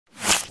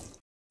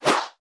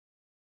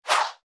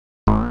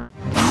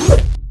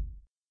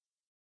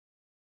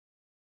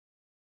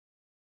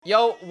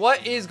Yo,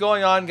 what is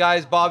going on,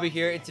 guys? Bobby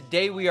here, and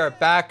today we are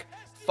back,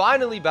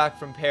 finally back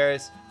from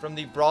Paris, from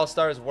the Brawl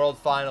Stars World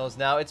Finals.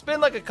 Now, it's been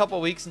like a couple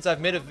weeks since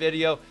I've made a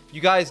video. You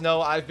guys know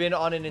I've been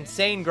on an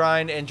insane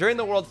grind, and during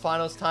the World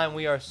Finals time,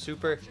 we are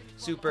super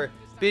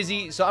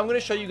busy. So I'm going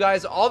to show you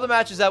guys all the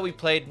matches that we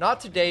played. Not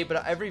today,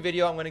 but every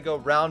video I'm going to go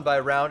round by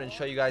round and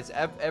show you guys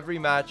every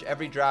match,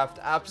 every draft,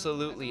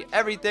 absolutely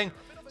everything.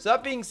 So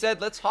that being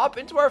said, let's hop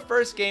into our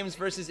first games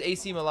versus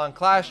AC Milan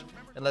Clash,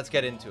 and let's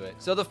get into it.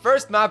 So the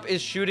first map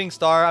is Shooting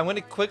Star. I'm going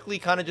to quickly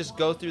kind of just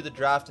go through the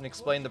draft and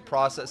explain the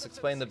process,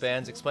 explain the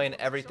bans, explain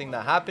everything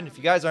that happened. If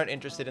you guys aren't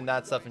interested in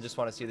that stuff and just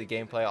want to see the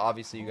gameplay,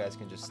 obviously you guys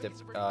can just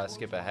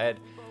skip ahead.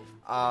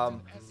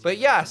 But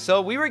yeah,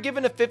 so we were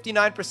given a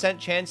 59%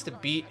 chance to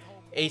beat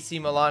AC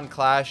Milan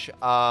Clash,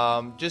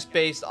 just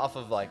based off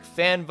of like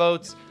fan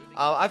votes.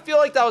 I feel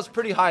like that was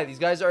pretty high. These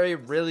guys are a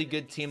really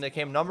good team. They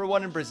came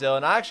 #1 in Brazil,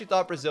 and I actually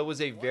thought Brazil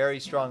was a very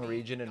strong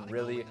region and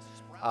really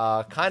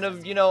kind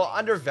of, you know,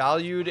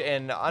 undervalued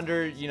and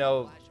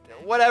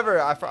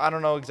whatever. I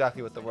don't know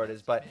exactly what the word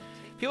is, but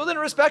people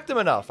didn't respect them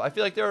enough. I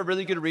feel like they were a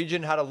really good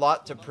region, had a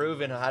lot to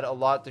prove and had a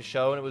lot to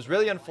show, and it was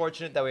really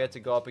unfortunate that we had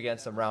to go up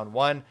against them round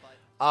one.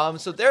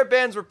 So their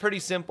bans were pretty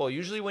simple.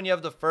 Usually when you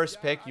have the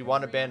first pick, you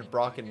want to ban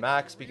Brock and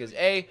Max because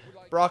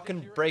Brock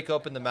can break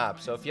open the map.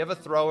 So if you have a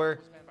thrower,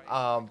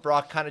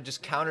 Brock kind of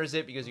just counters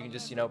it because you can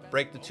just, you know,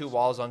 break the two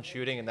walls on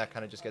shooting, and that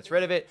kind of just gets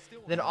rid of it.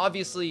 And then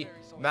obviously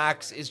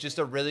Max is just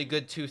a really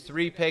good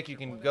 2-3 pick. You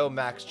can go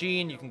Max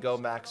Jean, you can go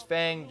Max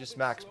Fang, just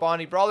Max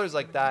Bonnie, brawlers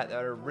like that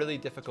are really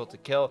difficult to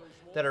kill,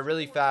 that are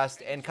really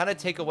fast and kind of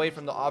take away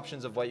from the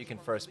options of what you can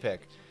first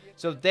pick.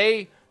 So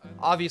they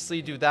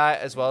obviously do that,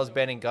 as well as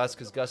banning Gus,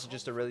 because Gus is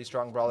just a really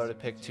strong brawler to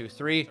pick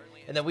 2-3.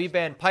 And then we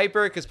banned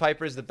Piper because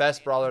Piper is the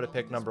best brawler to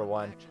pick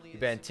 #1. We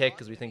banned Tick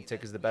because we think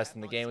Tick is the best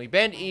in the game. We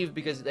banned Eve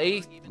because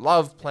they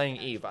love playing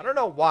Eve. I don't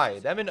know why.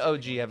 Them and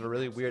OG have a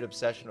really weird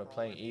obsession with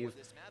playing Eve.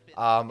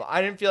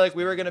 I didn't feel like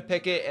we were going to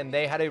pick it, and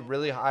they had a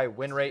really high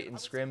win rate in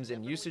scrims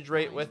and usage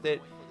rate with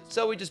it.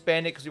 So we just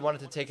banned it because we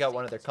wanted to take out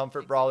one of their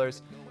comfort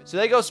brawlers. So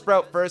they go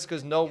Sprout first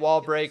because no wall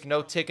break,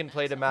 no Tick and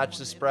play to match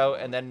the Sprout,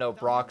 and then no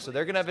Brock. So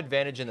they're going to have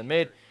advantage in the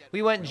mid.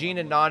 We went Jean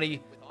and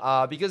Nani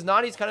because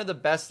Nani's kind of the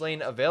best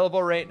lane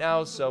available right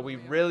now. So we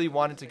really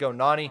wanted to go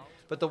Nani.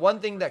 But the one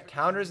thing that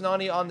counters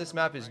Nani on this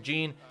map is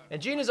Jean.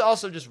 And Jean is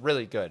also just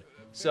really good.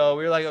 So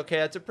we were like, okay,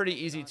 that's a pretty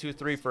easy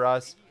 2-3 for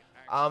us.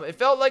 It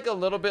felt like a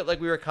little bit like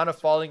we were kind of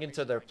falling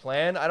into their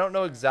plan. I don't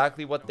know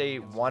exactly what they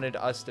wanted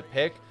us to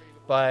pick.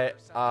 But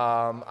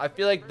I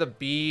feel like the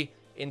B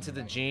into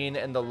the Jean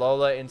and the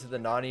Lola into the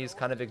Nani is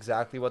kind of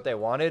exactly what they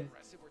wanted.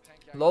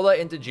 Lola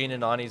into Jean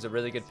and Nani is a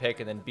really good pick,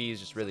 and then B is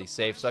just really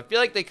safe. So I feel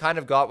like they kind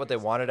of got what they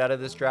wanted out of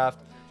this draft.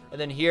 And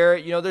then here,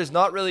 you know, there's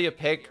not really a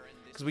pick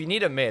because we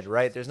need a mid,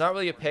 right? There's not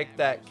really a pick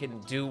that can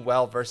do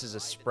well versus a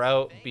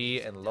Sprout,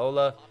 B, and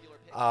Lola.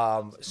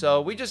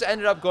 So we just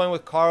ended up going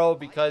with Carl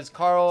because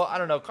Carl, I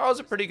don't know, Carl's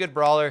a pretty good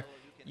brawler.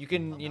 You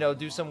can, you know,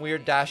 do some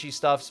weird dashy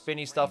stuff,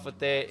 spinny stuff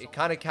with it. It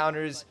kind of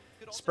counters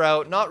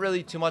Sprout, not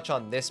really too much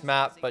on this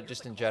map, but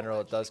just in general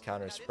it does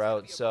counter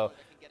Sprout. So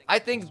I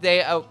think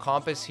they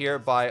outcomp us here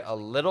by a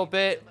little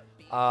bit,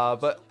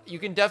 but you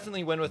can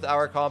definitely win with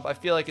our comp. I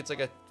feel like it's like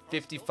a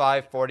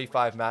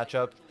 55-45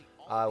 matchup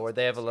where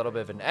they have a little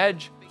bit of an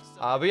edge.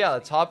 But yeah,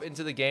 let's hop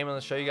into the game and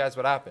let's show you guys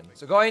what happened.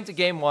 So going into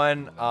game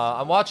one,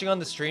 I'm watching on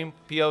the stream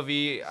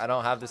POV. I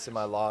don't have this in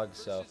my log,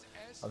 so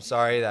I'm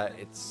sorry that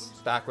it's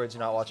backwards.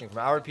 You're not watching from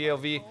our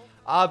POV.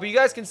 But you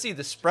guys can see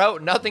the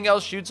Sprout, nothing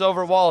else shoots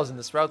over walls, and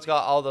the Sprout's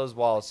got all those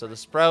walls. So the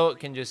Sprout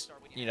can just,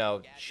 you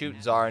know,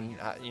 shoot Czar and,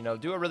 you know,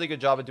 do a really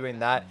good job of doing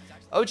that.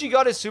 OG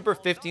got his super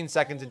 15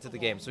 seconds into the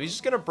game. So he's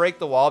just going to break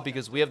the wall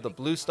because we have the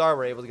blue star.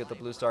 We're able to get the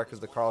blue star because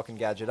the Carl can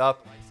gadget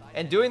up.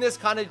 And doing this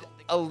kind of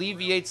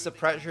alleviates the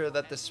pressure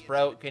that the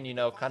Sprout can, you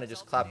know, kind of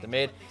just clap the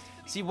mid.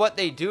 See, what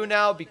they do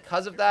now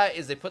because of that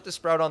is they put the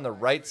Sprout on the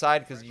right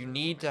side because you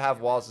need to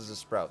have walls as a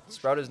Sprout. The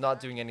Sprout is not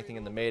doing anything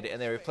in the mid,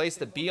 and they replace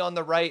the B on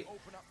the right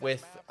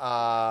with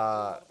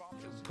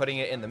putting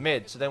it in the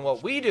mid. So then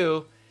what we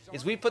do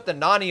is we put the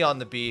Nani on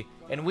the B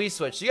and we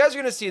switch. So you guys are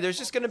going to see there's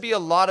just going to be a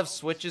lot of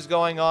switches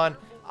going on.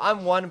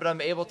 I'm one, but I'm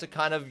able to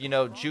kind of, you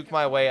know, juke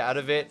my way out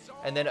of it.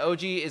 And then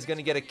OG is going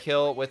to get a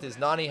kill with his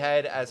Nani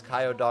head as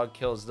Kaio Dog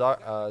kills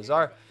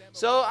Czar.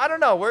 So I don't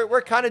know.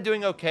 We're kind of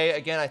doing okay.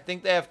 Again, I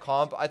think they have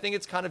comp. I think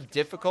it's kind of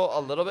difficult a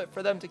little bit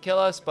for them to kill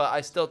us, but I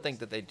still think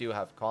that they do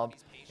have comp.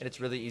 And it's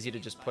really easy to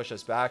just push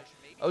us back.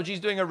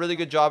 OG's doing a really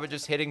good job at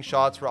just hitting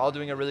shots. We're all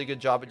doing a really good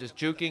job at just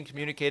juking,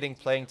 communicating,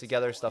 playing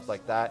together, stuff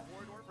like that.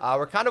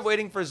 We're kind of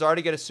waiting for Czar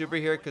to get a super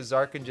here because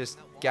Czar can just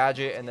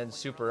gadget and then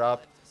super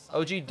up.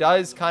 OG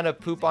does kind of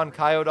poop on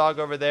Kaio Dog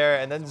over there,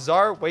 and then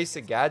Czar wastes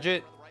a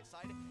gadget.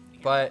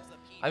 But,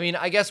 I mean,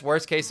 I guess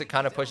worst case, it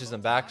kind of pushes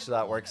him back, so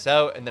that works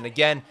out. And then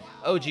again,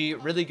 OG,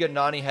 really good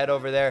Nani head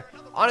over there.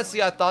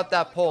 Honestly, I thought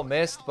that pull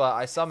missed, but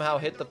I somehow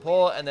hit the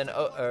pull, and then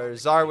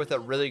Czar with a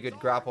really good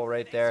grapple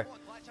right there.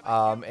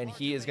 And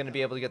he is going to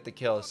be able to get the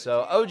kill.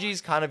 So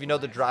OG's kind of, you know,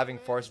 the driving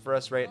force for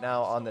us right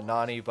now on the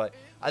Nani, but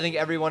I think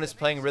everyone is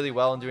playing really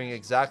well and doing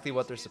exactly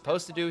what they're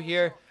supposed to do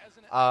here.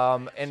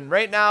 And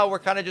right now, we're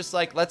kind of just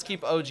like, let's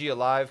keep OG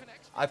alive.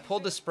 I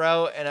pulled the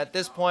Sprout, and at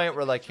this point,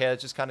 we're like, hey,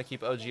 let's just kind of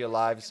keep OG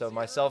alive. So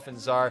myself and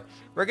Czar,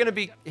 we're going to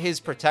be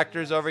his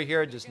protectors over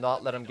here, just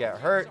not let him get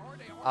hurt.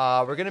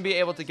 We're going to be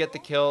able to get the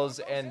kills,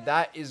 and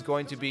that is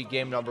going to be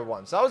game number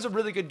 1. So that was a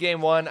really good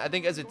game 1. I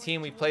think as a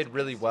team, we played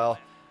really well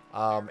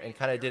and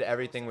kind of did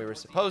everything we were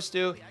supposed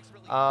to.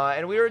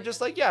 And we were just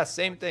like, yeah,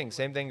 same thing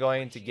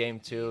going into game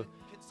 2.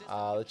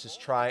 Let's just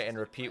try and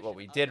repeat what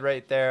we did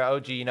right there.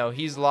 OG, you know,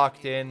 he's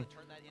locked in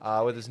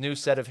with his new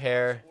set of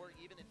hair.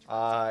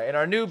 And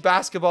our new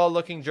basketball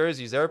looking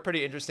jerseys, they were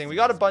pretty interesting. We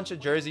got a bunch of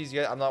jerseys.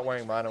 I'm not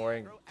wearing mine. I'm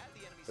wearing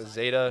the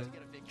Zeta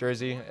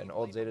jersey, an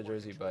old Zeta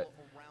jersey. But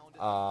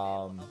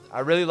I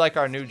really like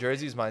our new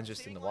jerseys. Mine's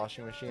just in the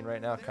washing machine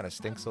right now. It kind of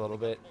stinks a little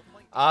bit.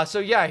 So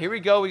yeah, here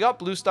we go. We got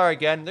Blue Star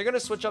again. They're going to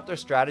switch up their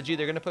strategy.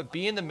 They're going to put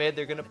B in the mid.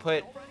 They're going to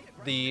put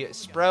the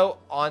Sprout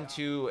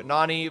onto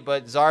Nani,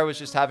 but Czar was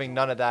just having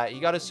none of that. He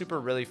got a super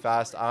really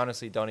fast. I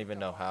honestly don't even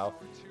know how.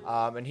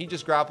 And he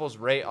just grapples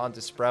right onto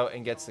Sprout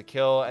and gets the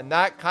kill. And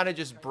that kind of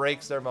just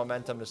breaks their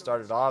momentum to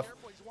start it off.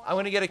 I'm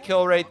going to get a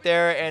kill right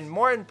there. And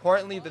more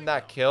importantly than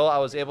that kill, I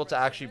was able to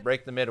actually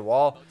break the mid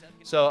wall.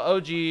 So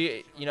OG,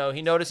 you know,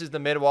 he notices the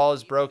mid wall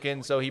is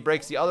broken. So he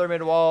breaks the other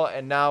mid wall.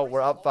 And now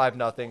we're up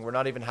 5-0. We're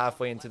not even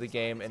halfway into the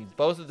game. And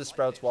both of the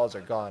Sprout's walls are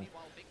gone.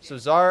 So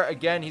Czar,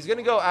 again, he's going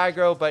to go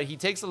aggro, but he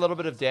takes a little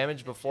bit of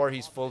damage before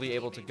he's fully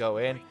able to go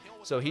in.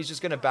 So he's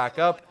just going to back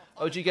up.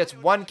 OG gets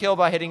 1 kill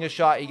by hitting a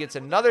shot. He gets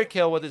another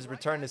kill with his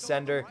return to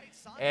sender.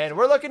 And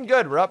we're looking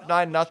good. We're up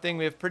 9-0.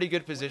 We have pretty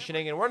good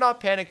positioning, and we're not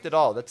panicked at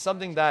all. That's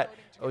something that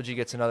OG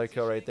gets another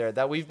kill right there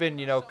that we've been,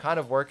 you know, kind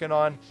of working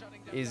on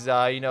is,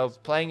 you know,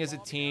 playing as a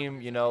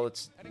team. You know,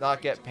 let's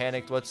not get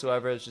panicked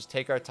whatsoever. Let's just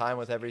take our time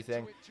with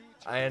everything.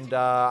 And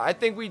I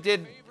think we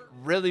did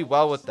really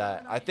well with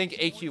that. I think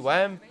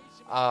AQM...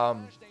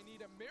 and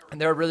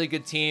they're a really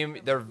good team.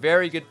 They're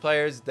very good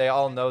players. They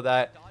all know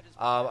that.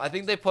 I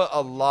think they put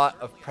a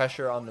lot of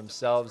pressure on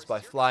themselves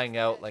by flying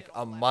out like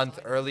a month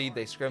early.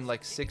 They scrimmed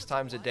like 6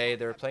 times a day.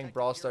 They were playing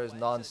Brawl Stars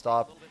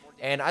nonstop.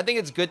 And I think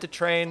it's good to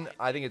train.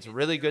 I think it's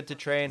really good to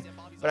train.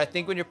 But I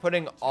think when you're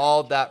putting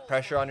all that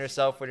pressure on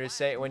yourself,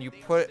 when you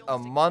put a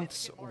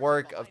month's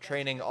work of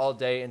training all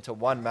day into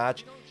one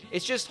match,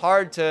 it's just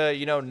hard to,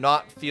 you know,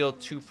 not feel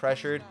too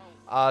pressured.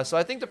 So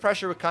I think the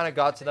pressure kind of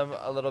got to them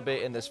a little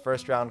bit in this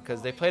first round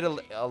because they played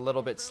a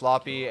little bit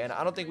sloppy, and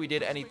I don't think we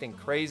did anything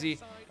crazy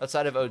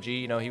outside of OG.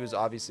 You know, he was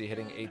obviously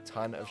hitting a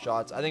ton of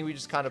shots. I think we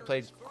just kind of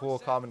played cool,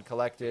 calm, and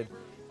collected,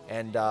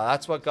 and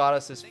that's what got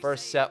us this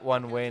first set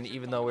 1 win,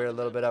 even though we were a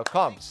little bit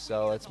outcomped.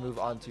 So let's move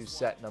on to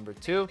set number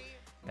 2.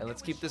 And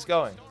let's keep this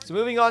going. So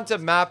moving on to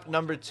map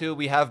number 2,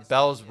 we have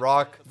Bell's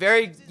Rock.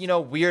 Very, you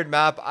know, weird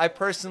map. I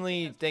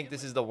personally think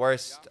this is the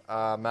worst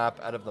map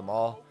out of them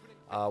all.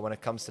 When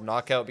it comes to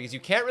knockout, because you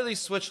can't really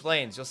switch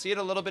lanes. You'll see it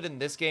a little bit in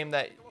this game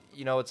that,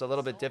 you know, it's a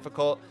little bit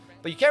difficult,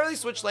 but you can't really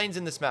switch lanes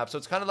in this map. So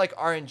it's kind of like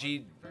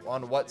RNG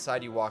on what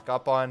side you walk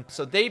up on.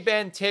 So they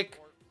ban Tick,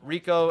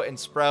 Rico, and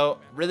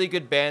Sprout. Really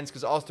good bans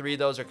because all 3 of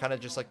those are kind of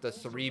just like the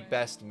 3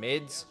 best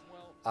mids.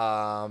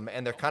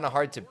 And they're kind of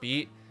hard to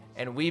beat.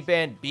 And we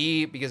banned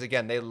B because,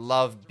 again, they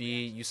love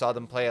B. You saw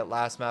them play it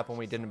last map when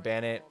we didn't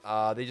ban it.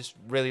 They just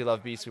really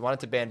love B. So we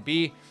wanted to ban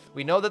B.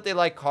 We know that they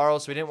like Carl,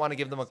 so we didn't want to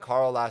give them a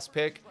Carl last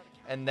pick.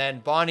 And then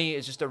Bonnie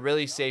is just a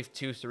really safe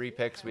 2-3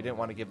 pick, so we didn't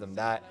want to give them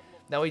that.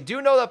 Now, we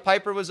do know that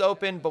Piper was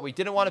open, but we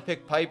didn't want to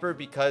pick Piper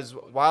because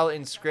while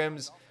in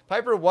scrims,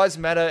 Piper was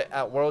meta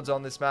at Worlds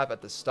on this map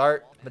at the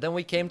start. But then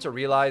we came to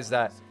realize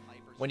that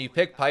when you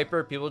pick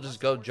Piper, people just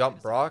go jump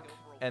Brock,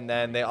 and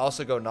then they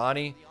also go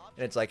Nani.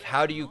 And it's like,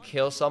 how do you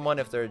kill someone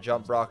if they're a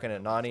jump Brock and a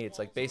Nani? It's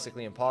like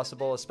basically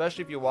impossible,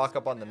 especially if you walk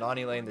up on the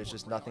Nani lane. There's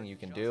just nothing you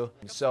can do.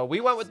 So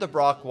we went with the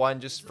Brock one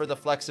just for the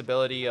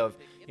flexibility of,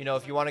 you know,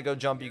 if you want to go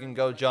jump, you can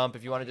go jump.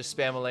 If you want to just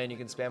spam a lane, you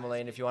can spam a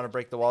lane. If you want to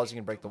break the walls, you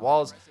can break the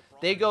walls.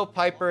 They go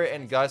Piper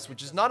and Gus,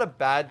 which is not a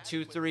bad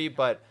 2-3,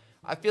 but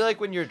I feel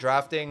like when you're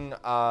drafting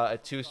a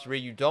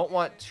 2-3, you don't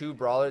want 2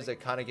 brawlers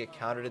that kind of get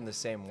countered in the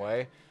same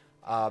way.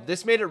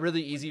 This made it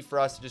really easy for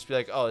us to just be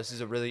like, oh, this is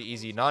a really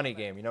easy Nani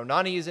game. You know,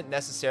 Nani isn't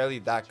necessarily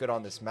that good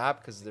on this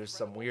map because there's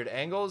some weird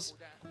angles.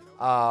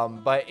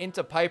 But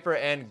into Piper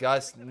and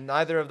Gus,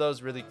 neither of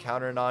those really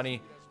counter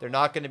Nani. They're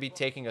not going to be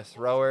taking a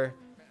thrower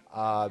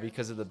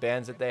because of the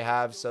bans that they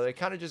have. So it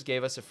kind of just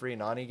gave us a free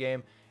Nani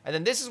game. And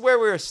then this is where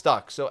we were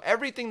stuck. So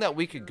everything that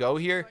we could go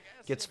here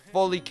gets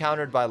fully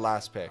countered by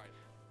last pick.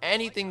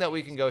 Anything that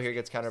we can go here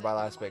gets countered by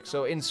last pick.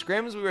 So in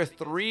scrims, we were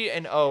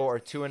 3-0 or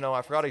 2-0.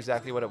 I forgot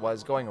exactly what it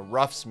was, going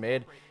Ruffs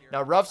mid.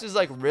 Now, Ruffs is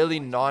like really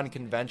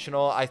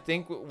non-conventional. I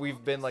think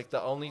we've been like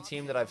the only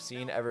team that I've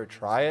seen ever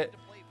try it.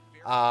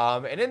 And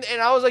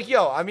I was like,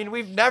 yo, I mean,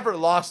 we've never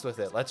lost with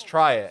it. Let's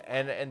try it.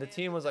 And the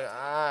team was like,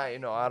 you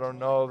know, I don't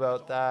know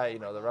about that. You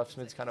know, the Ruffs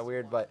mid's kind of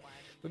weird, but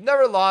we've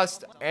never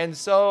lost. And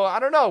so, I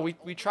don't know.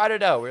 We tried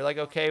it out. We were like,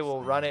 okay,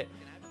 we'll run it.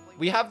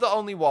 We have the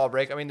only wall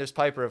break. I mean, there's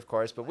Piper, of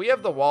course, but we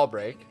have the wall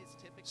break.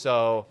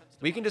 So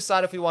we can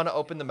decide if we want to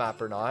open the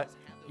map or not.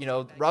 You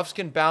know, Ruffs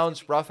can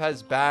bounce. Ruff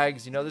has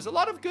bags. You know, there's a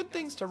lot of good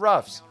things to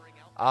Ruffs.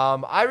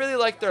 I really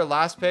like their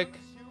last pick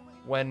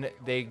when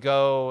they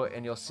go,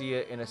 and you'll see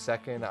it in a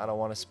second. I don't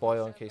want to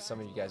spoil in case some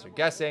of you guys are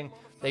guessing.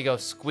 They go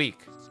Squeak.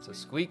 So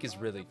Squeak is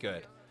really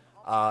good,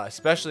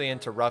 especially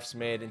into Roughs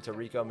mid, into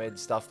Rico mid,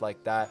 stuff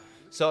like that.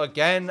 So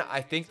again,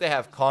 I think they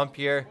have comp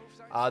here.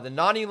 The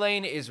Nani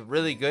lane is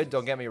really good.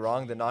 Don't get me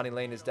wrong. The Nani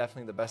lane is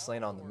definitely the best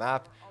lane on the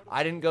map.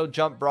 I didn't go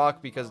jump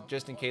Brock because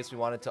just in case we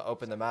wanted to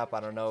open the map,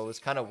 I don't know. It was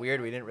kind of weird.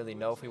 We didn't really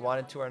know if we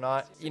wanted to or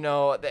not. You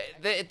know,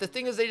 the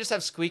thing is they just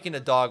have Squeak and a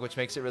dog, which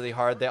makes it really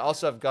hard. They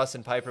also have Gus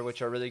and Piper,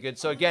 which are really good.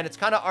 So again, it's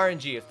kind of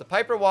RNG. If the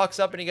Piper walks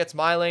up and he gets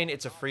my lane,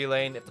 it's a free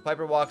lane. If the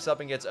Piper walks up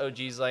and gets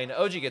OG's lane,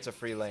 OG gets a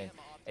free lane.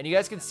 And you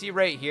guys can see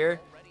right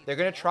here, they're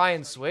going to try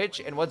and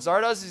switch. And what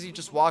Zar does is he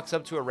just walks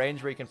up to a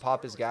range where he can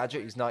pop his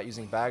gadget. He's not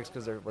using bags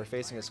because we're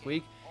facing a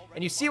Squeak.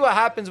 And you see what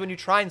happens when you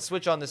try and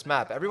switch on this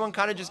map. Everyone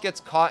kind of just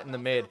gets caught in the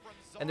mid,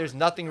 and there's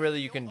nothing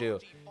really you can do.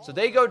 So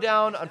they go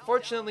down.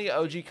 Unfortunately,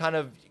 OG kind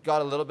of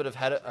got a little bit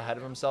ahead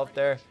of himself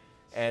there,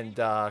 and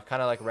kind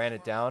of like ran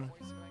it down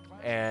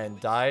and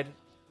died.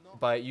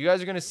 But you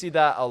guys are going to see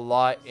that a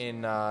lot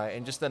in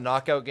just the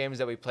knockout games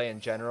that we play in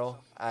general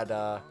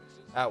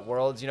at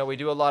Worlds. You know, we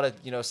do a lot of,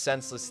 you know,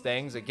 senseless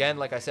things. Again,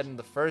 like I said in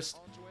the first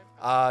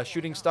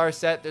shooting star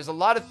set, there's a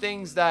lot of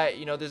things that,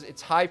 you know,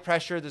 it's high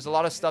pressure. There's a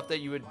lot of stuff that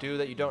you would do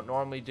that you don't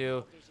normally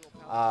do.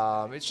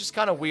 It's just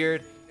kind of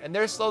weird, and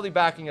they're slowly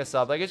backing us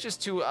up. Like, it's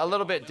just a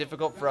little bit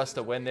difficult for us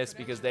to win this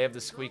because they have the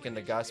Squeak and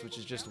the Gus, which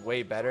is just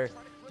way better.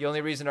 The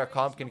only reason our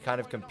comp can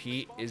kind of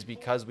compete is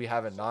because we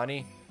have a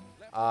Nani.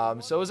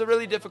 So it was a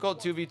really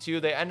difficult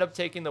 2v2. They end up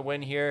taking the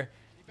win here,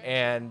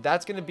 and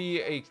that's going to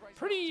be a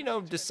pretty, you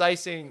know,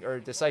 decisive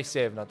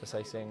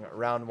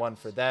round one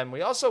for them.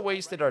 We also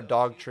wasted our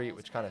dog treat,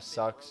 which kind of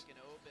sucks,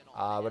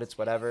 but it's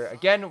whatever.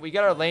 Again, we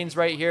got our lanes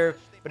right here,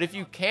 but if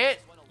you can't,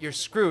 you're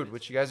screwed,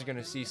 which you guys are going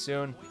to see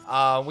soon.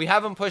 We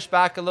have him push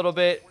back a little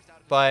bit,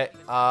 but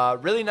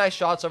really nice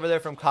shots over there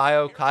from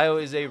Kaio.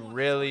 Kaio is a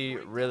really,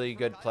 really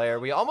good player.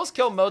 We almost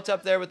killed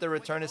Motep there with the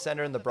return to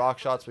sender and the Brock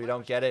shots. We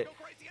don't get it.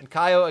 And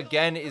Kaio,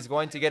 again, is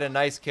going to get a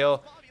nice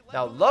kill.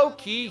 Now,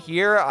 low-key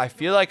here, I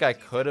feel like I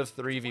could have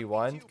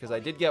 3v1'd because I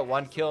did get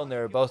one kill and they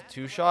were both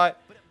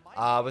two-shot.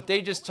 But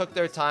they just took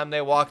their time.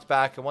 They walked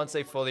back, and once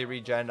they fully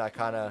regened, I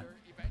kind of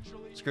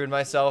screwed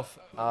myself.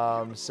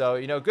 So,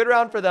 you know, good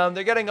round for them.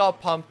 They're getting all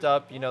pumped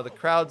up. You know, the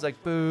crowd's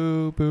like,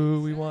 boo,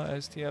 boo, we want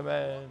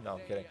STMN. No, I'm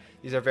kidding.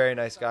 These are very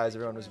nice guys.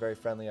 Everyone was very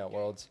friendly at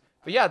Worlds.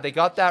 But yeah, they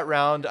got that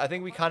round. I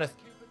think we kind of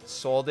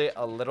sold it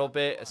a little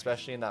bit,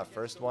 especially in that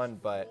first one,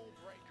 but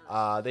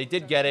they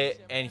did get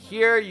it. And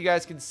here you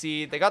guys can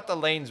see they got the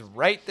lanes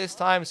right this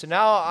time. So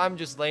now I'm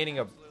just laning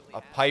a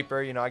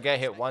Piper. You know, I get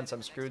hit once,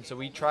 I'm screwed. So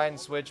we try and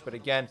switch, but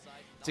again,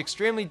 it's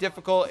extremely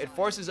difficult. It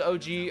forces Zar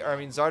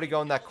to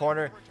go in that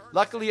corner.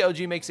 Luckily, OG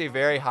makes a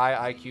very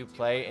high IQ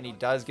play, and he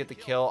does get the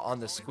kill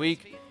on the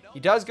Squeak. He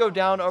does go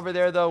down over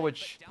there, though,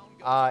 which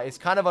is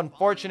kind of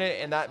unfortunate,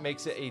 and that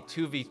makes it a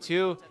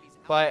 2v2.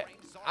 But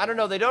I don't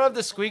know. They don't have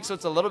the Squeak, so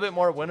it's a little bit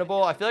more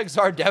winnable. I feel like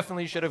Zar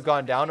definitely should have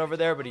gone down over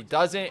there, but he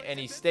doesn't, and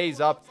he stays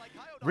up.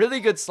 Really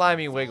good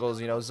slimy wiggles.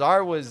 You know,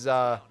 Zar was...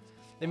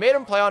 They made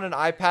him play on an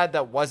iPad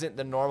that wasn't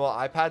the normal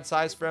iPad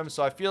size for him,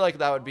 so I feel like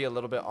that would be a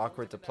little bit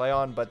awkward to play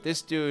on. But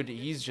this dude,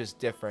 he's just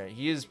different.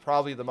 He is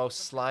probably the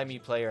most slimy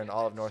player in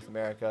all of North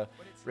America.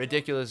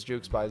 Ridiculous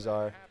jukes by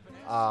Zar.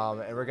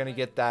 And we're going to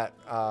get that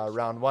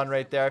round one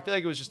right there. I feel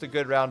like it was just a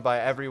good round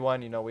by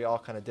everyone. You know, we all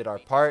kind of did our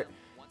part.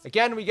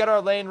 Again, we get our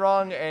lane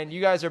wrong, and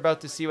you guys are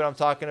about to see what I'm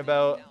talking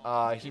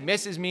about. He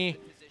misses me.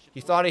 He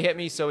thought he hit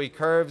me, so he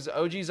curves.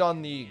 OG's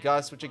on the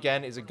Gus, which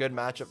again is a good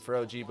matchup for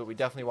OG, but we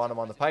definitely want him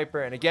on the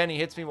Piper. And again, he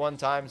hits me one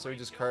time, so he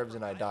just curves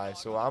and I die.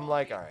 So I'm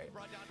like, all right,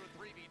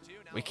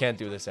 we can't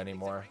do this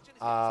anymore.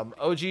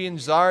 OG and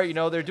Zar, you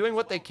know, they're doing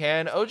what they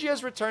can. OG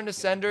has returned to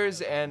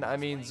senders, and I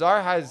mean,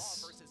 Zar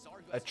has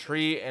a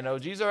tree, and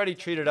OG's already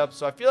treated up,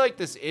 so I feel like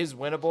this is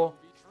winnable.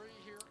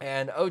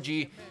 And OG,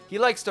 he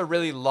likes to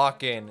really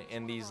lock in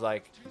these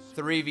like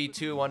 3v2,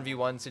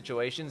 1v1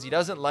 situations. He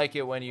doesn't like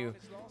it when you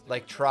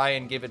like try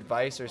and give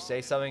advice or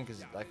say something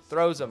because it like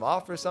throws him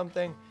off or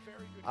something.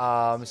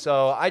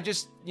 So I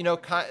just, you know,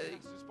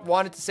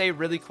 wanted to say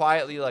really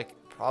quietly, like,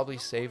 probably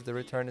save the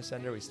return to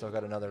sender. We still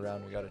got another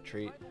round. We got a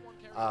treat,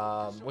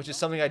 which is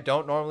something I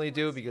don't normally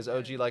do because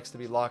OG likes to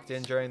be locked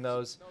in during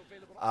those.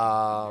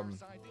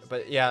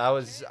 But yeah,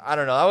 I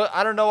don't know.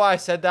 I don't know why I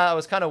said that. It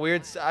was kind of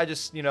weird. I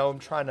just, you know, I'm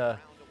trying to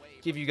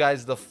give you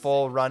guys the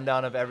full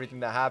rundown of everything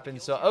that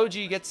happened. So OG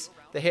gets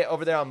the hit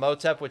over there on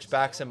Motep, which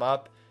backs him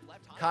up.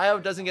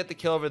 Kaio doesn't get the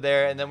kill over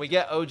there, and then we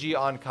get OG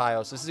on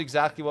Kaio. So this is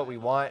exactly what we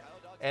want.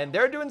 And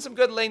they're doing some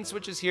good lane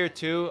switches here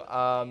too.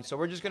 So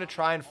we're just going to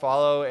try and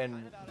follow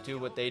and do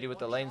what they do with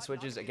the lane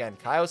switches. Again,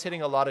 Kaio's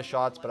hitting a lot of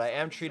shots, but I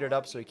am treated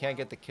up so he can't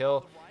get the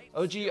kill.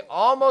 OG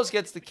almost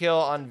gets the kill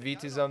on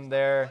Vitism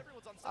there,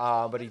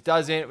 but he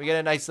doesn't. We get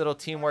a nice little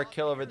teamwork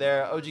kill over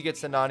there. OG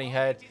gets the Nani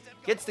head,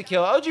 gets the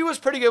kill. OG was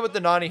pretty good with the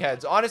Nani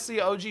heads.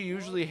 Honestly, OG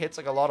usually hits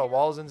like a lot of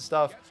walls and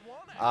stuff.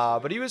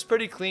 But he was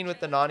pretty clean with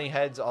the Nani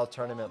heads all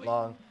tournament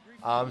long.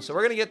 So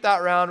we're going to get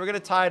that round. We're going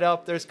to tie it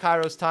up. There's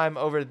Kairo's time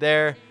over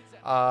there.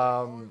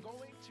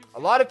 A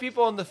lot of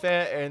people in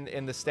the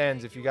in the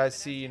stands. If you guys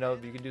see, you know,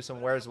 you can do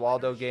some Where's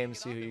Waldo games,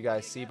 see who you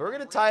guys see. But we're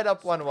gonna tie it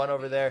up 1-1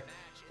 over there,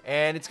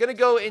 and it's gonna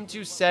go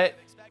into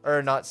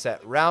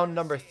round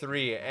number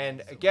 3.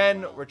 And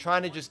again, we're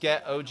trying to just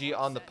get OG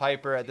on the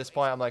Piper. At this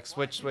point, I'm like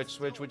switch,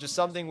 which is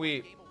something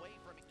we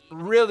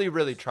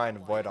really try and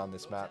avoid on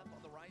this map,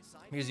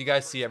 because you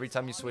guys see every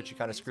time you switch, you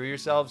kind of screw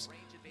yourselves.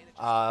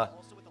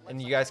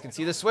 And you guys can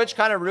see the switch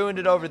kind of ruined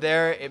it over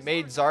there. It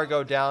made Zar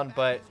go down,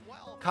 but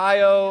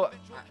Kaio,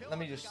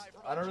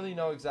 I don't really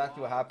know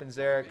exactly what happens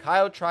there.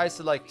 Kaio tries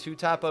to like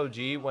 2-tap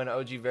OG when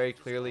OG very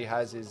clearly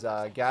has his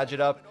gadget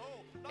up.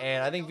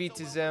 And I think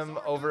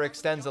VTZM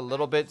overextends a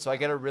little bit, so I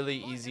get a really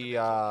easy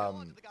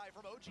Brock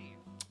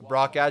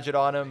gadget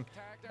on him.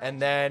 And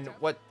then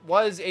what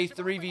was a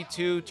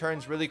 3v2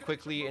 turns really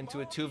quickly into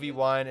a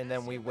 2v1, and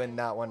then we win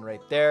that one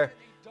right there.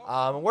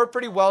 We're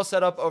pretty well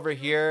set up over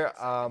here.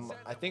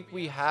 I think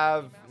we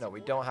have... No, we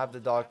don't have the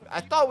dog...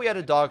 I thought we had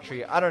a dog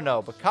tree. I don't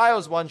know. But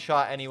Kaio's one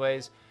shot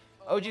anyways.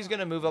 OG's going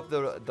to move up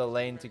the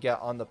lane to get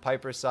on the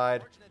Piper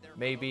side.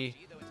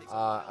 Maybe.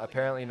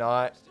 Apparently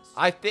not.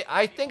 I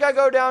think I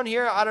go down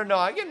here. I don't know.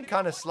 I'm getting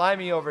kind of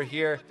slimy over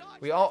here.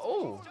 We all...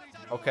 Oh,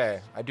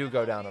 okay. I do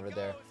go down over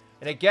there.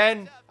 And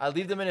again, I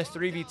leave them in a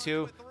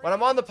 3v2. When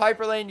I'm on the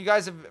Piper lane, you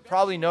guys have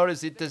probably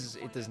noticed it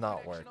does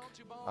not work.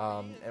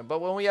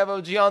 But when we have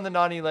OG on the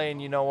Nani lane,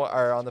 you know,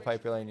 or on the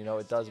Piper lane, you know,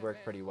 it does work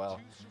pretty well.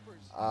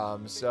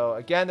 So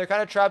again, they're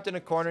kind of trapped in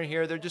a corner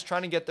here. They're just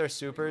trying to get their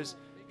supers.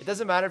 It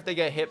doesn't matter if they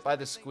get hit by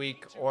the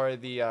Squeak or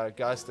the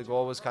Gus. The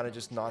goal was kind of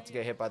just not to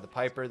get hit by the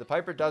Piper. The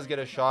Piper does get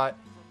a shot.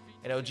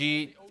 And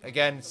OG,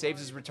 again,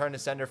 saves his return to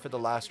sender for the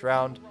last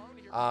round.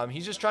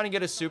 He's just trying to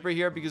get a super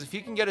here, because if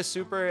he can get a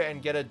super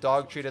and get a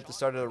dog treat at the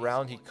start of the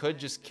round, he could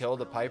just kill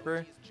the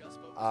Piper.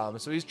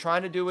 So he's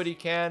trying to do what he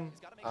can,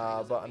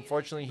 but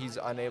unfortunately he's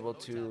unable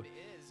to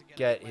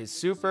get his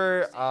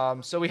super.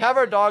 So we have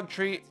our dog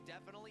treat.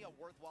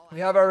 We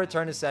have our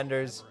return to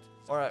senders,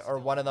 or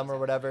one of them or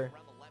whatever.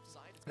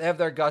 They have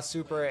their Gus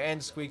super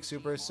and Squeak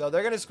super, so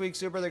they're going to Squeak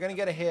super. They're going to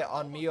get a hit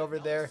on me over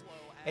there.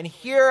 And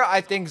here I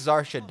think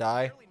Zar should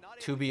die,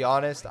 to be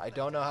honest. I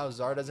don't know how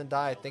Zar doesn't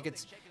die. I think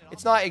it's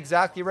not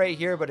exactly right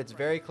here, but it's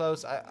very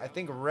close. I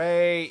think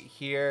right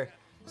here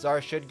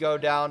Zar should go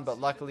down, but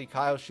luckily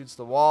Kyle shoots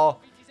the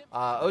wall.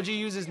 OG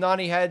uses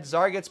Nani head.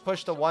 Zar gets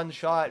pushed to one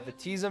shot.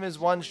 Vitizum is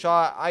one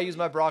shot. I use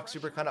my Brock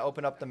super, kind of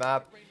open up the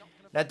map.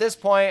 And at this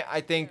point,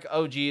 I think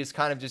OG is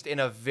kind of just in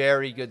a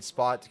very good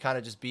spot to kind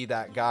of just be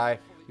that guy.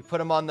 We put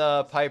him on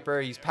the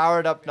Piper. He's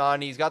powered up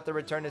Nani. He's got the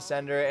return to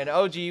sender. And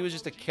OG, he was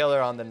just a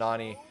killer on the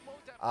Nani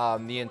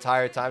the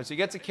entire time. So he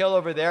gets a kill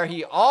over there.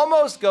 He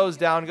almost goes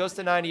down, goes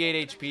to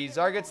 98 HP.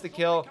 Zar gets the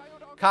kill.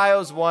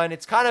 Kaio's one.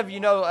 It's kind of, you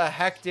know, a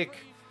hectic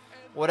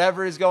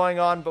whatever is going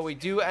on, but we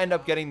do end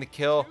up getting the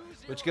kill,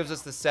 which gives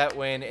us the set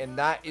win, and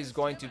that is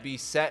going to be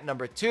set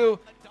number 2,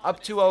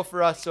 up 2-0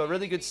 for us. So a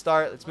really good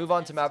start. Let's move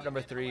on to map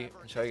number 3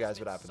 and show you guys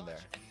what happened there.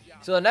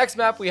 So the next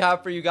map we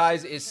have for you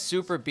guys is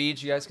Super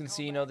Beach. You guys can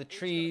see, you know, the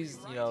trees,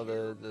 you know,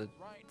 the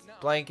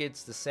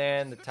blankets, the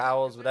sand, the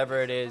towels,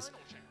 whatever it is.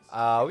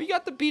 We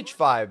got the beach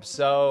vibe.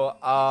 So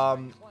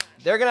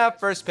they're gonna have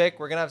first pick.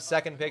 We're gonna have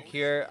second pick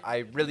here. I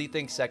really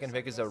think second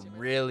pick is a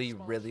really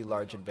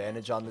large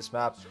advantage on this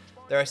map.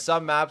 There are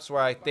some maps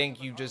where I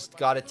think you just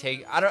gotta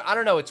take... I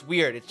don't know. It's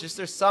weird. It's just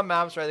there's some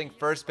maps where I think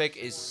first pick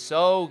is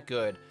so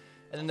good,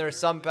 and then there are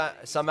some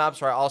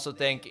maps where I also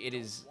think it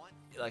is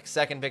like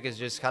second pick is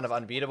just kind of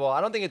unbeatable.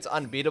 I don't think it's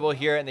unbeatable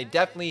here, and they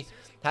definitely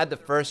had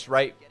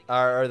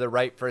the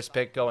right first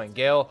pick going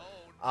Gale.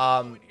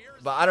 But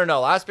I don't know.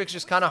 Last pick's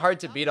just kind of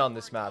hard to beat on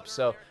this map.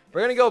 So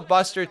we're going to go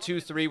Buster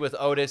 2-3 with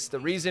Otis. The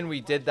reason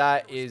we did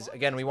that is,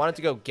 again, we wanted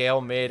to go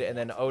Gale mid and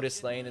then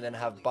Otis lane and then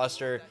have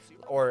Buster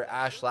or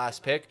Ash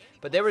last pick.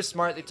 But they were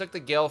smart. They took the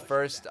Gale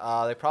first.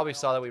 They probably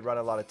saw that we run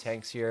a lot of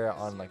tanks here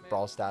on like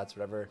Brawl Stats,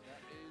 whatever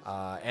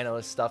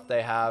analyst stuff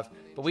they have.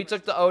 But we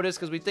took the Otis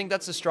because we think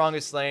that's the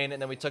strongest lane.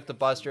 And then we took the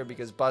Buster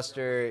because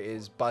Buster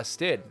is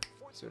busted.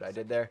 See what I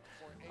did there?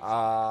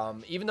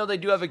 Even though they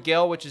do have a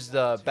Gale, which is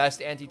the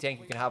best anti-tank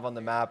you can have on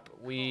the map,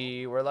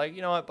 we were like,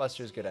 you know what,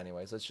 Buster's good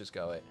anyways, let's just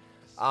go it.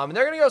 And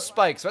they're gonna go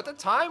Spike. So at the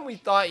time we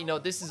thought, you know,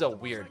 this is a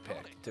weird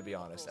pick, to be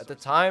honest. At the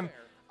time,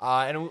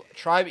 and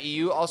Tribe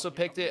EU also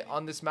picked it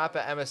on this map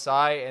at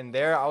MSI, and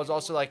there I was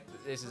also like,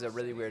 this is a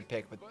really weird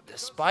pick, but the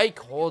Spike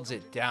holds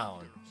it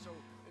down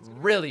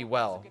really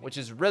well, which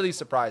is really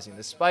surprising.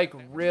 The Spike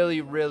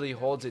really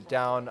holds it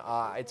down.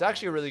 It's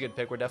actually a really good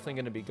pick. We're definitely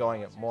going to be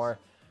going it more.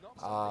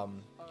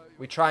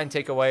 We try and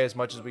take away as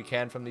much as we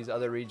can from these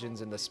other regions,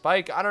 and the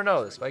Spike, I don't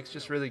know, the Spike's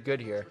just really good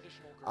here.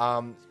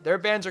 Their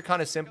bans are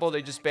kind of simple.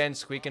 They just banned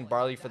Squeak and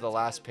Barley for the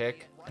last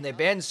pick, and they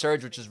banned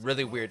Surge, which is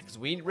really weird because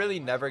we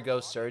really never go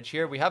Surge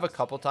here. We have a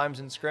couple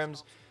times in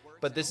scrims,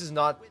 but this is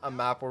not a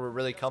map where we're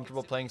really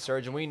comfortable playing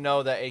Surge, and we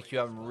know that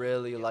AQM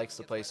really likes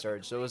to play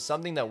Surge, so it was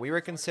something that we were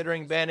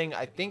considering banning.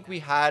 I think we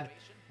had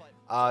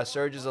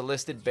Surge as a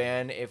listed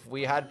ban if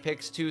we had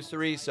picks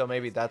 2-3, so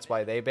maybe that's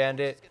why they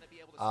banned it.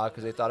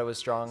 Because they thought it was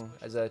strong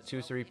as a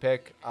 2-3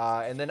 pick.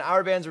 And then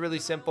our bans are really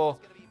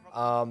simple.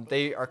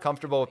 They are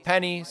comfortable with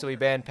Penny, so we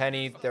banned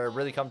Penny. They're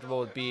really comfortable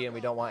with B, and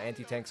we don't want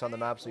anti-tanks on the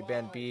map, so we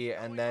banned B.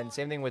 And then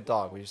same thing with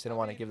Dog. We just didn't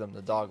want to give them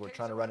the Dog. We're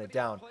trying to run it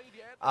down.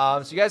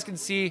 So you guys can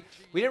see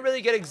we didn't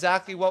really get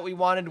exactly what we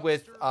wanted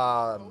with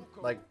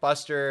like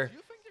Buster,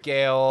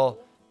 Gale,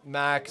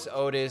 Max,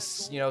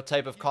 Otis, you know,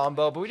 type of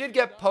combo. But we did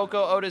get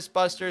Poco, Otis,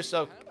 Buster,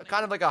 so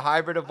kind of like a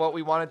hybrid of what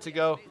we wanted to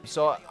go.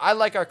 So I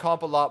like our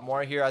comp a lot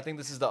more here. I think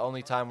this is the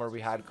only time where we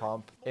had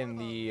comp in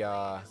the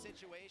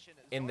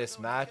in this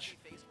match.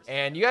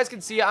 And you guys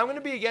can see I'm going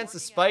to be against the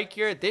Spike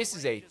here. This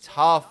is a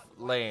tough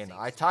lane.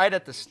 I tied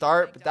at the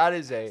start, but that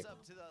is a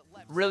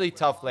really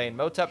tough lane.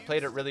 Motep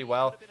played it really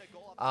well.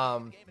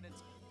 We're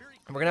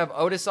going to have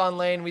Otis on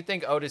lane. We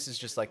think Otis is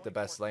just like the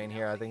best lane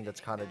here. I think that's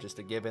kind of just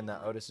a given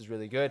that Otis is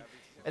really good.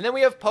 And then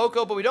we have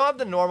Poco, but we don't have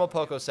the normal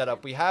Poco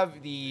setup. We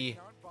have the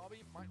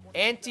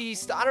I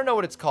don't know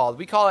what it's called.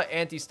 We call it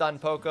anti-stun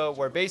Poco,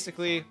 where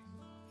basically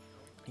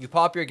you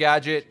pop your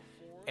gadget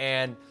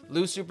and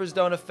loose supers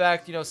don't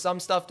affect, you know, some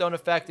stuff don't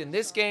affect. In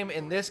this game,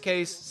 in this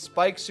case,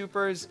 Spike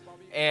supers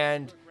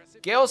and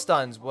Gale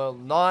stuns will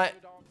not,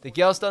 the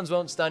Gale stuns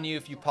won't stun you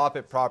if you pop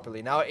it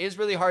properly. Now, it is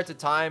really hard to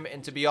time,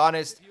 and to be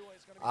honest,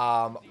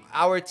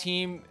 our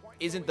team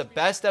isn't the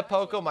best at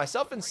Poco.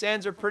 Myself and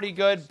Sans are pretty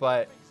good,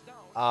 but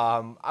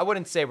I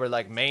wouldn't say we're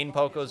like main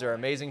Pocos or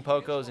amazing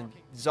Pocos, and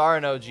Zar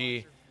and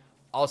OG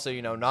also,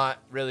 you know, not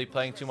really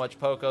playing too much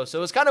Poco. So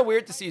it was kind of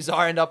weird to see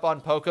Zar end up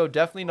on Poco.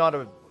 Definitely not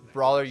a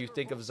brawler you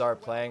think of Zar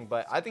playing,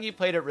 but I think he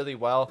played it really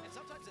well.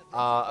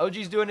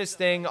 OG's doing his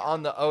thing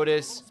on the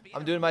Otis.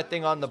 I'm doing my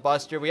thing on the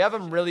Buster. We have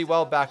him really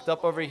well backed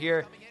up over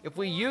here. If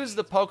we use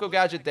the Poco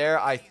gadget there,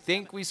 I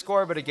think we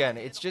score, but again,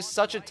 it's just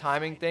such a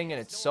timing thing, and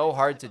it's so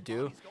hard to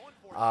do.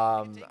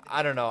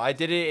 I don't know. I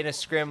did it in a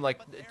scrim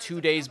like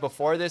 2 days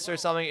before this or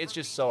something. It's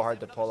just so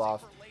hard to pull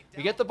off.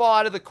 We get the ball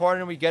out of the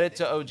corner and we get it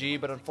to OG,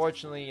 but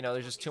unfortunately, you know,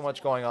 there's just too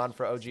much going on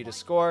for OG to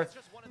score.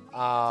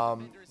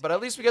 But at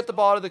least we get the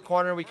ball out of the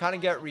corner. We kind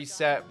of get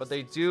reset, but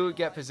they do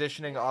get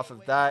positioning off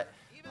of that.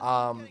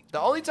 The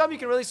only time you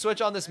can really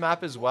switch on this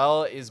map as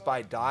well is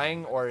by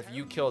dying or if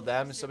you kill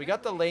them. So we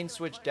got the lane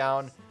switch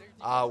down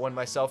when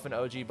myself and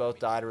OG both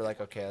died. We're like,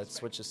 okay, let's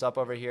switch this up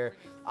over here.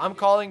 I'm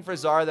calling for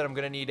Zar that I'm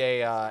going to need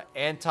a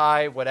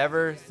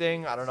anti-whatever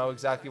thing. I don't know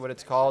exactly what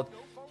it's called.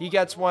 He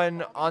gets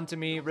one onto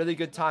me. Really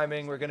good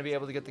timing. We're going to be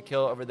able to get the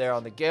kill over there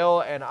on the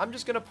Gale. And I'm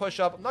just going to push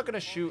up. I'm not going to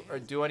shoot or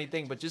do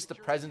anything, but just the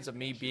presence of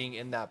me being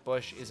in that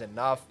bush is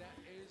enough.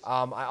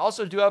 I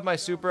also do have my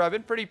super. I've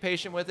been pretty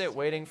patient with it,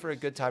 waiting for a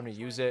good time to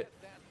use it.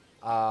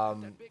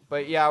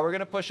 But yeah, we're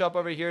going to push up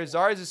over here.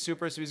 Zar is a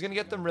super, so he's going to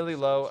get them really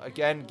low.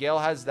 Again, Gale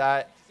has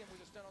that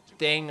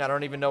thing. I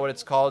don't even know what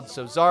it's called.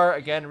 So Zar,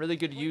 again, really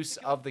good use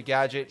of the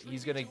gadget.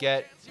 He's going to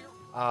get...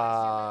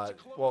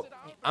 well,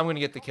 I'm going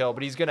to get the kill,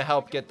 but he's going to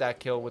help get that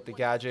kill with the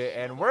gadget.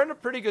 And we're in a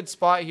pretty good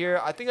spot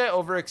here. I think I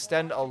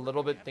overextend a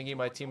little bit thinking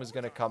my team was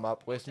going to come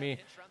up with me.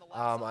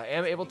 I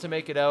am able to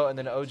make it out, and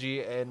then OG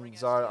and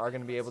Zar are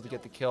going to be able to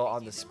get the kill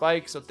on the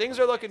Spike. So things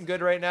are looking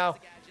good right now.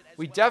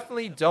 We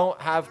definitely don't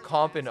have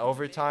comp in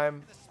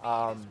overtime,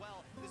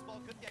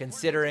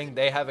 considering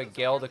they have a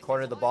Gale to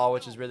corner the ball,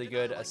 which is really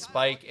good, a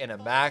Spike and a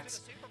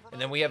Max. And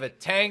then we have a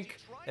tank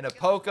and a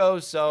Poco.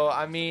 So,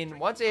 I mean,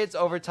 once it hits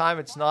overtime,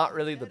 it's not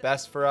really the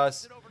best for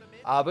us.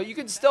 But you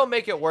can still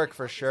make it work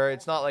for sure.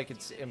 It's not like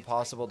it's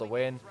impossible to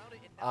win.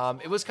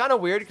 It was kind of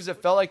weird because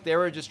it felt like they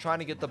were just trying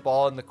to get the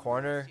ball in the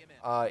corner,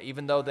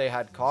 even though they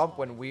had comp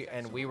when we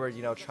were,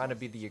 you know, trying to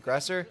be the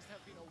aggressor,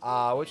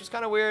 which was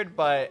kind of weird.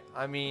 But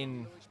I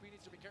mean,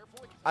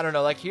 I don't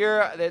know. Like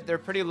here, they're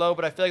pretty low,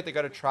 but I feel like they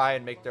got to try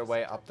and make their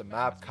way up the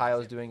map.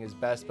 Kyle's doing his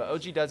best, but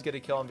OG does get a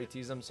kill on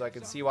VTs them, so I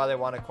can see why they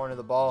want to corner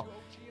the ball.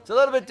 It's a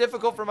little bit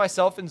difficult for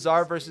myself and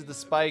Zar versus the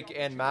Spike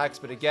and Max,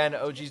 but again,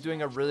 OG's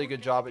doing a really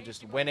good job at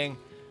just winning.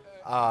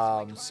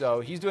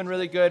 So he's doing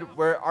really good.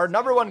 Our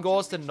number one goal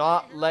is to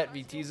not let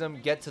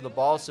VTism get to the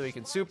ball so he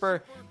can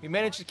super. We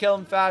managed to kill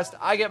him fast.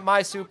 I get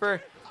my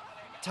super.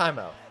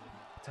 Timeout.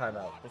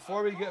 Timeout.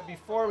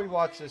 Before we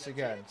watch this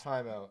again,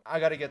 timeout. I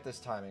gotta get this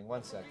timing.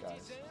 1 sec,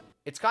 guys.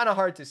 It's kind of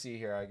hard to see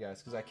here, I guess,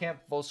 because I can't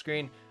full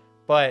screen,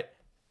 but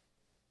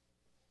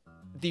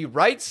the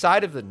right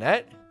side of the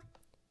net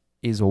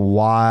is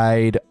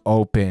wide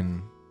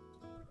open.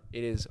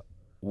 It is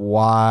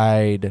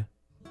wide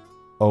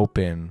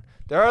open.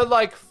 There are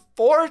like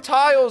 4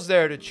 tiles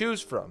there to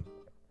choose from.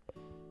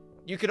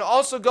 You can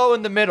also go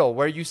in the middle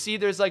where you see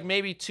there's like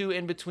maybe 2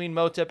 in between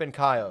Motep and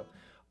Kaio.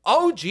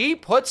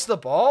 OG puts the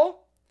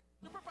ball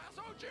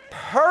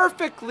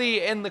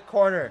perfectly in the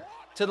corner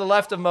to the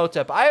left of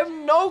Motep. I have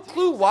no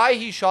clue why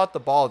he shot the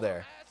ball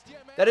there.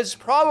 That is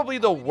probably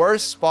the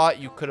worst spot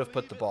you could have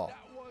put the ball.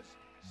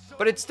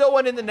 But it still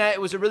went in the net.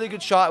 It was a really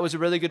good shot. It was a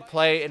really good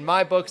play. In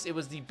my books, it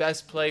was the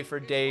best play for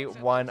day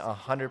 1,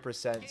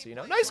 100%. So, you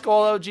know, nice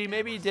goal, OG.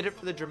 Maybe he did it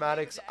for the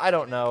dramatics. I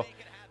don't know.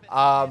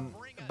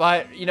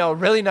 But, you know,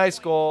 really nice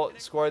goal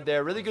scored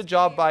there. Really good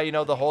job by, you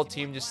know, the whole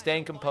team just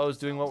staying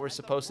composed, doing what we're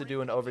supposed to do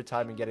in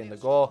overtime and getting the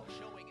goal.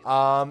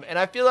 And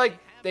I feel like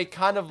they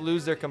kind of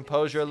lose their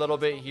composure a little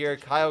bit here.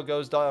 Kyle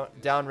goes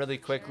down really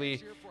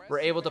quickly. were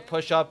able to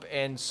push up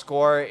and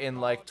score in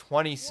like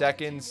 20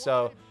 seconds.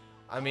 So,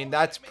 I mean,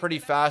 that's pretty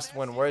fast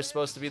when we're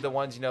supposed to be the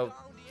ones, you know,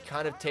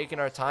 kind of taking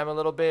our time a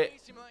little bit,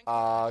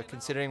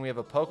 considering we have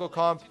a Poco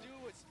comp.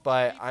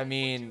 But, I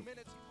mean,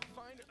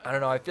 I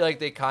don't know. I feel like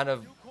they kind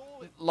of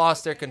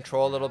lost their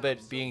control a little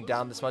bit being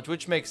down this much,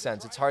 which makes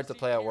sense. It's hard to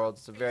play at Worlds.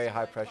 It's a very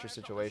high-pressure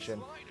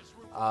situation,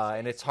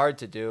 and it's hard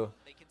to do.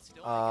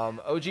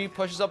 OG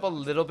pushes up a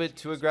little bit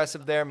too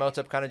aggressive there.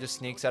 Motep kind of just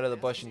sneaks out of the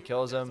bush and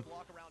kills him.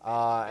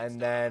 And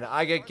then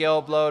I get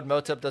Gale blowed.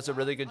 Motep does a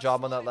really good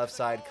job on that left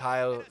side.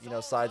 Kyle, you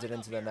know, slides it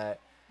into the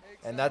net.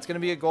 And that's going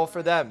to be a goal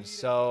for them.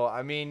 So,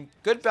 I mean,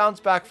 good bounce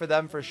back for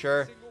them for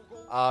sure.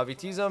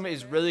 Vitizum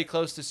is really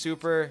close to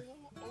super.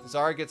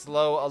 Zara gets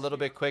low a little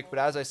bit quick, but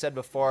as I said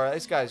before,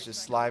 this guy's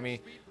just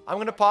slimy. I'm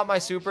going to pop my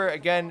super.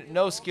 Again,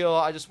 no skill.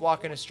 I just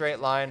walk in a straight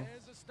line.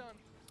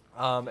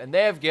 And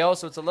they have Gale,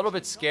 so it's a little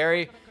bit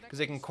scary because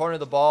they can corner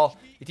the ball.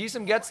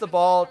 Vitizum gets the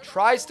ball,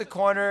 tries to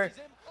corner,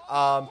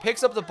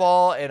 picks up the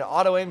ball, and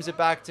auto-aims it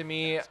back to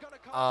me. It's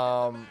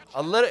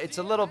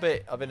a little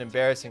bit of an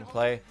embarrassing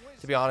play,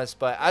 to be honest,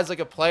 but as like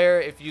a player,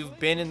 if you've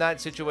been in that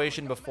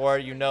situation before,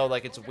 you know,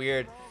 like, it's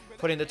weird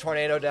putting the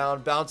tornado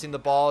down, bouncing the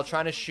ball,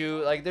 trying to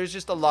shoot. Like, there's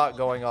just a lot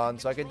going on,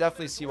 so I can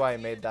definitely see why I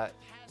made that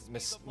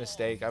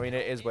mistake. I mean,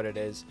 it is what it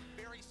is.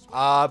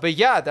 But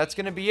yeah, that's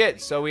going to be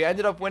it. So we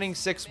ended up winning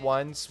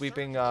 6-1,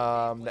 sweeping the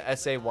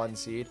SA1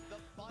 seed.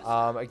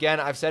 Again,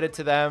 I've said it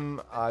to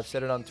them. I've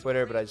said it on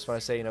Twitter, but I just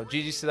want to say, you know,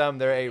 GG's to them.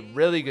 They're a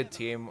really good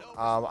team.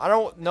 I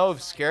don't know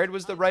if scared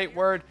was the right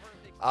word,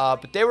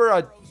 but they were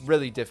a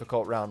really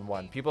difficult round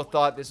one. People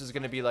thought this was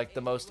going to be like the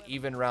most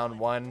even round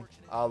one,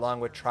 along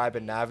with Tribe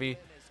and Navi.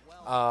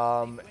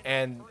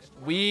 And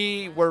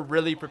we were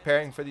really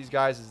preparing for these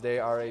guys as they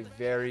are a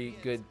very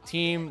good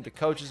team. The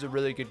coach is a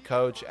really good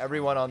coach.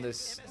 Everyone on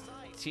this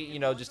team, you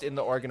know, just in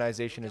the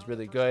organization is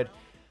really good.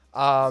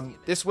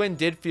 This win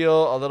did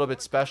feel a little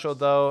bit special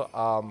though.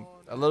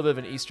 A little bit of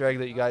an Easter egg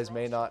that you guys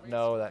may not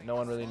know, that no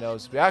one really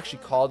knows. We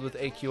actually called with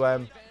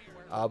AQM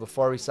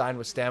before we signed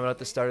with Stamina at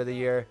the start of the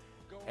year.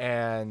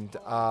 And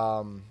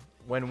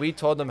when we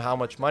told them how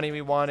much money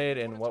we wanted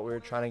and what we were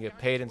trying to get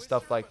paid and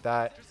stuff like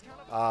that,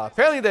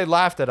 apparently they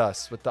laughed at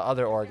us with the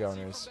other org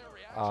owners.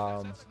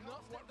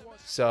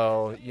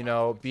 So, you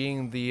know,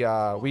 being the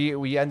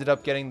we ended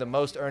up getting the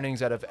most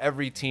earnings out of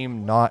every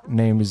team not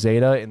named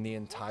Zeta in the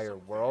entire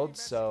world.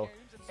 So,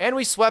 and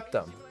we swept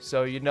them.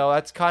 So, you know,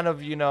 that's kind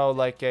of, you know,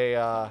 like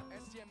a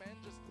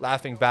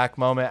laughing back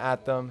moment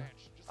at them.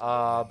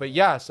 But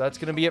yeah, so that's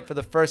going to be it for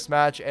the first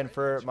match and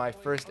for my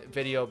first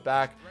video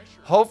back.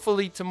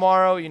 Hopefully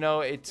tomorrow, you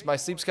know, my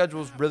sleep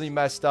schedule is really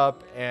messed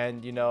up,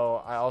 and, you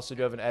know, I also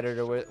do have an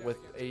editor with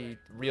a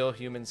real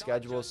human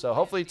schedule. So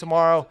hopefully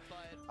tomorrow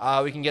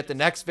we can get the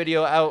next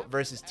video out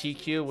versus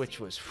TQ, which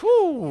was,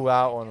 whew,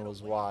 that one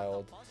was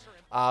wild.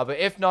 But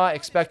if not,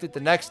 expect it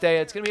the next day.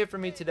 It's going to be it for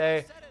me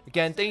today.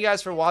 Again, thank you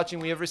guys for watching.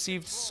 We have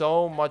received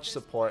so much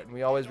support, and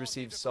we always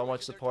receive so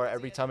much support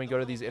every time we go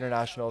to these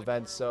international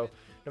events. So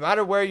no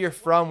matter where you're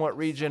from, what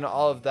region,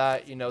 all of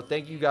that, you know,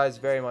 thank you guys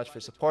very much for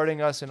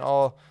supporting us and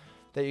all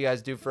that you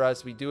guys do for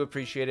us. We do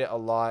appreciate it a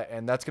lot,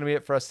 and that's going to be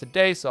it for us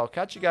today, so I'll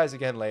catch you guys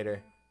again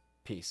later.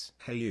 Peace.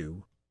 Hey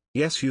you.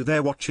 Yes, you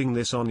there watching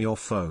this on your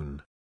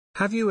phone.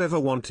 Have you ever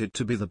wanted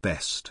to be the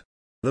best,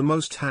 the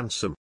most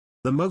handsome,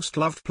 the most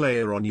loved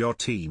player on your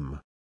team,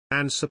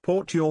 and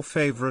support your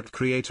favorite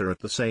creator at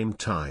the same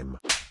time?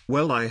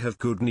 Well, I have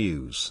good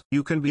news.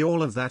 You can be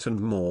all of that and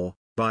more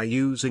by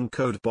using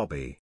code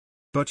Bobby.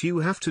 But you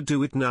have to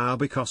do it now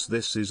because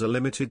this is a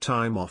limited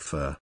time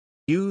offer.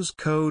 Use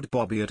code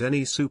Bobby at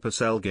any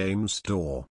Supercell game store.